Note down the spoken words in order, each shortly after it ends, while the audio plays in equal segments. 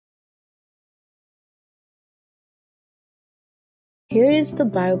Here is the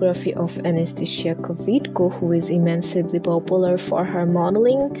biography of Anastasiya Kvitko, who is immensely popular for her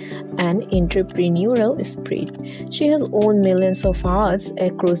modeling and entrepreneurial spirit. She has won millions of hearts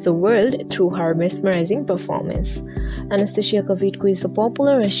across the world through her mesmerizing performance. Anastasiya Kvitko is a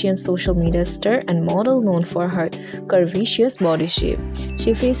popular Russian social media star and model known for her curvaceous body shape.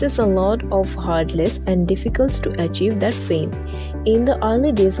 She faces a lot of hurdles and difficulties to achieve that fame. In the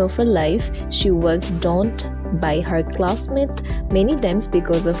early days of her life, she was daunted by her classmates many times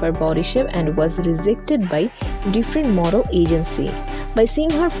because of her body shape and was rejected by different model agencies. By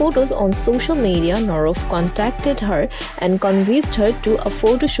seeing her photos on social media, Norov contacted her and convinced her to a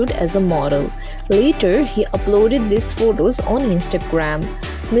photo shoot as a model. Later, he uploaded these photos on Instagram.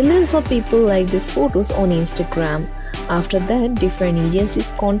 Millions of people liked these photos on Instagram. After that, different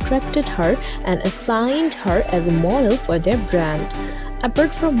agencies contracted her and assigned her as a model for their brand.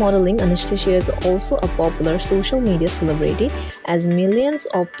 Apart from modeling, Anastasiya is also a popular social media celebrity as millions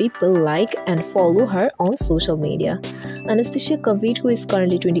of people like and follow her on social media. Anastasiya Kvitko is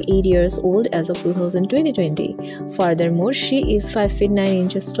currently 28 years old as of 2020. Furthermore, she is 5 feet 9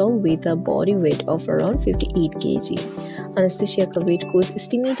 inches tall with a body weight of around 58 kg. Anastasiya Kvitko's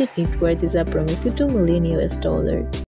estimated net worth is approximately $2 million.